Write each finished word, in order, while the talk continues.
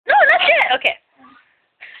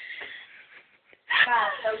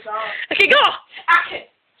Okay, go! Action!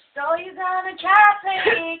 So you're gonna try to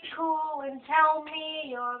play it cool and tell me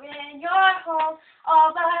you're in your home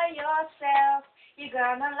all by yourself. You're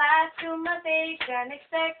gonna lie to my face and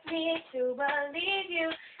expect me to believe you.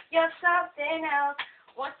 You're something else.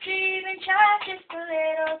 Won't you even try just a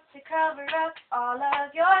little to cover up all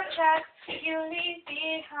of your tracks you leave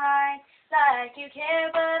behind? Like you care,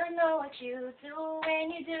 but I know what you do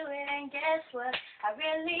when you do it. And guess what? I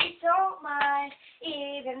really don't mind.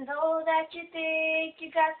 Even though that you think you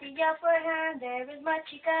got the upper hand, there is much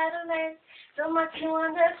you gotta learn, so much to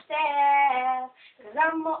understand. Cause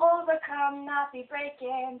I'm gonna overcome, not be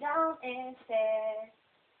breaking down instead.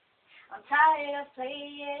 I'm tired of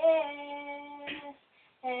playing.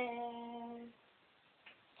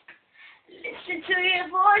 Listen to your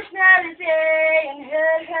voice now today and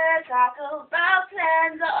heard her talk about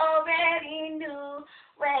plans I already knew.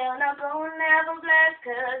 Well, now go and have a blast,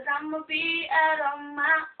 cause I'ma be out on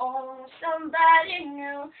my own, somebody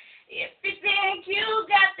new. If you think you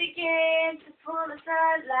got the game to pull a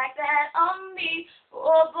stunt like that on me,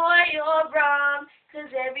 oh boy, you're wrong. Cause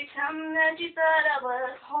every time that you thought I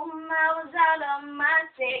was home, I was out on my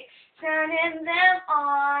tape, turning them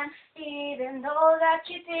on. Even though that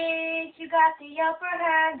you think you got the upper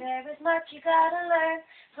hand, there is much you gotta learn,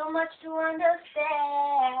 so much to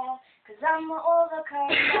understand. Cause I'ma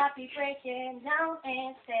overcome, not be breaking down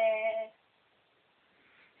instead.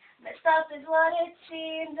 Messed up is what it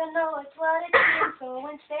seems, I know it's what it seems. So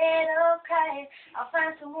instead of crying, I'll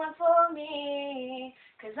find someone for me.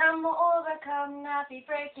 Cause I'ma overcome, not be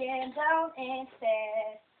breaking down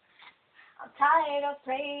instead. I'm tired of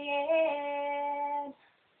playing.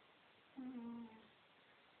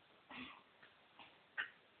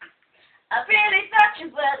 I really thought you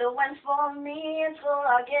were the one for me, and so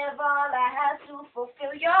I gave all I had to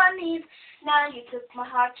fulfill your needs. Now you took my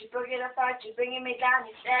heart, you broke it apart, you're bringing me down.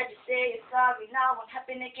 You said you say you're sorry, now won't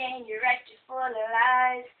happen again. You're right, you're full of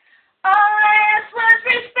lies. All I asked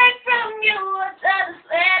was respect from you. I saw the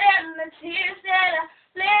sweat and the tears that I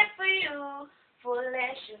bled for you.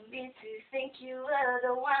 Foolish of me to think you were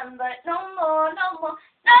the one, but no more, no more, no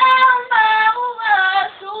more.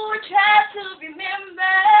 So try to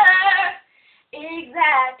remember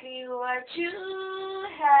exactly what you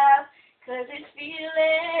have, cause this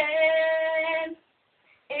feeling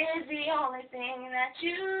is the only thing that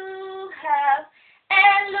you have.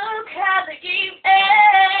 And look how the game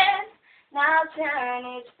ends, now turn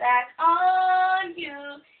its back on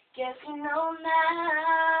you. Guess you know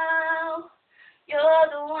now, you're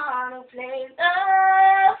the one who plays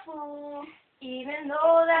the fool. Even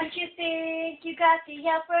though that you think you got the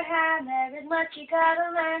upper hand, there is much you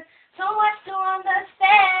gotta learn, so much to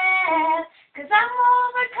understand. Cause I'm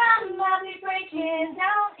overcome, I'll be breaking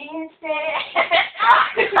down instead.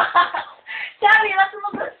 Tabbie, let's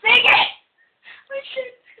sing it!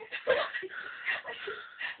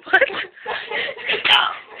 What?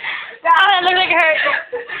 That looks like it hurt.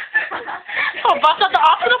 Oh, bust out the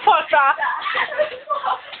off of the post off.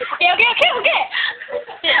 Okay.